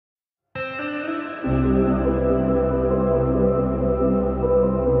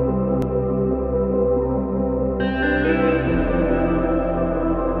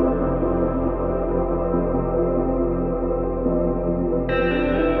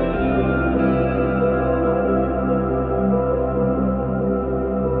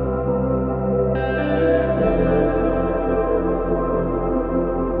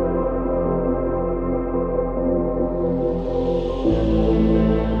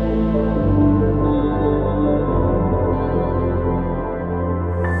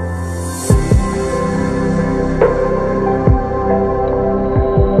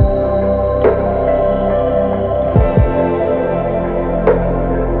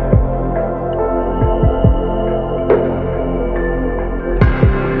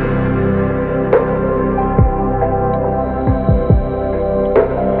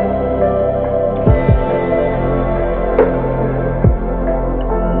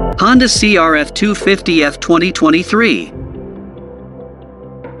Honda CRF250F 2023.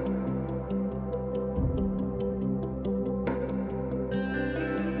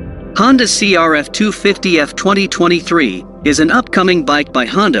 Honda CRF250F 2023 is an upcoming bike by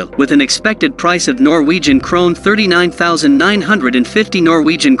Honda with an expected price of Norwegian krone 39,950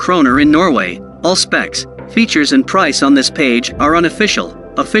 Norwegian kroner in Norway. All specs, features and price on this page are unofficial.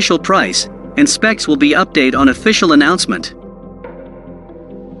 Official price and specs will be updated on official announcement.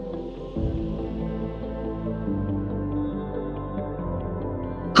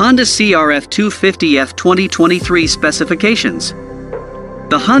 Honda CRF250F 2023 specifications.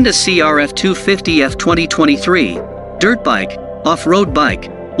 The Honda CRF250F 2023 dirt bike, off-road bike,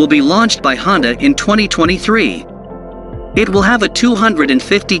 will be launched by Honda in 2023. It will have a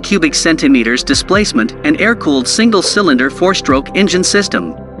 250 cubic centimeters displacement and air-cooled single-cylinder 4-stroke engine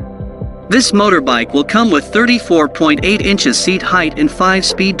system. This motorbike will come with 34.8 inches seat height and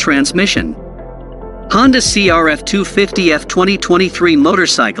 5-speed transmission. Honda CRF250F 2023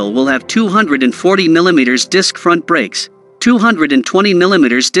 motorcycle will have 240mm disc front brakes,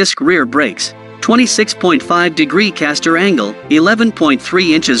 220mm disc rear brakes, 26.5-degree caster angle,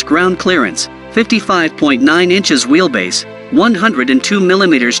 11.3 inches ground clearance, 55.9 inches wheelbase,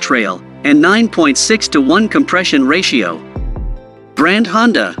 102mm trail, and 9.6:1 compression ratio. Brand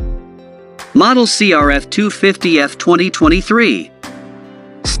Honda. Model CRF250F 2023.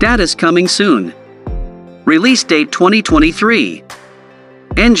 Status coming soon. Release date 2023.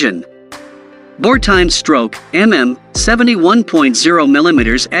 Engine. Bore time stroke, mm,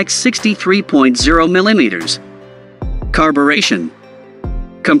 71.0mm x 63.0mm. Carburation.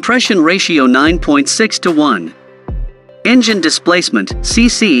 Compression ratio 9.6:1. Engine displacement,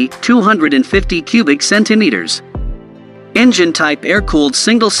 cc, 250 cubic centimeters. Engine type air-cooled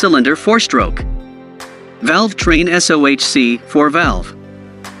single-cylinder 4-stroke. Valve train SOHC, 4-valve.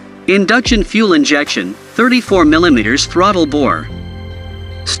 Induction fuel injection, 34mm throttle bore.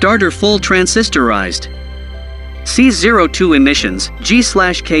 Starter full transistorized. C02 emissions,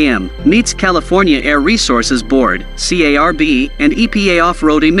 G/km, meets California Air Resources Board, CARB, and EPA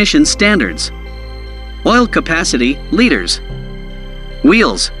off-road emission standards. Oil capacity, liters.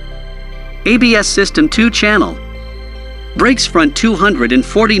 Wheels. ABS system 2-channel. Brakes front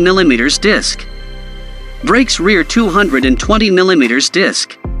 240mm disc. Brakes rear 220mm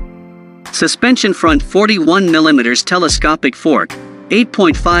disc. Suspension front 41mm telescopic fork,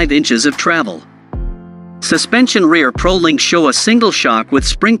 8.5 inches of travel. Suspension rear Pro-Link show a single shock with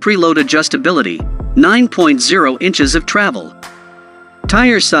spring preload adjustability, 9.0 inches of travel.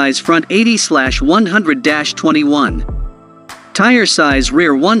 Tire size front 80/100-21. Tire size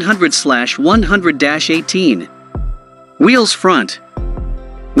rear 100/100-18. Wheels front.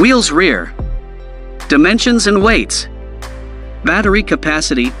 Wheels rear. Dimensions and weights. Battery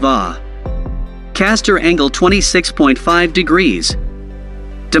capacity, VA. Caster angle 26.5 degrees.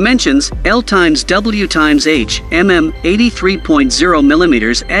 Dimensions, L x W x H, mm,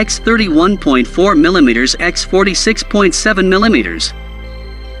 83.0mm x 31.4mm x 46.7mm.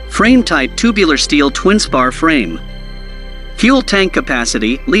 Frame type tubular steel twin spar frame. Fuel tank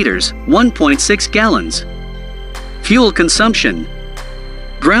capacity, liters, 1.6 gallons. Fuel consumption.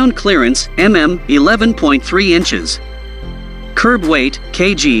 Ground clearance, mm, 11.3 inches. Curb weight,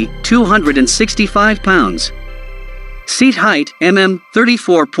 kg, 265 pounds. Seat height, mm,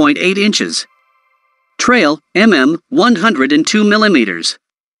 34.8 inches. Trail, mm, 102mm.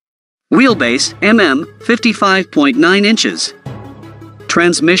 Wheelbase, mm, 55.9 inches.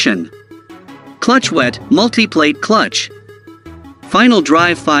 Transmission. Clutch wet, multi-plate clutch. Final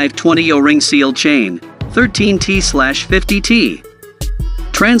drive 520 O-ring seal chain, 13T/50T.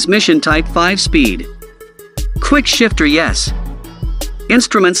 Transmission type 5-speed. Quick shifter yes.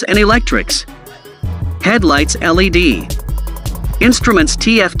 Instruments and electrics. Headlights LED. Instruments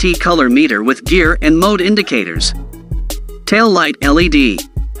TFT color meter with gear and mode indicators. Tail light LED.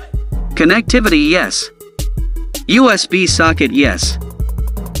 Connectivity yes. USB socket yes.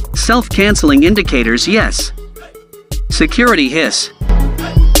 Self-canceling indicators yes. Security hiss.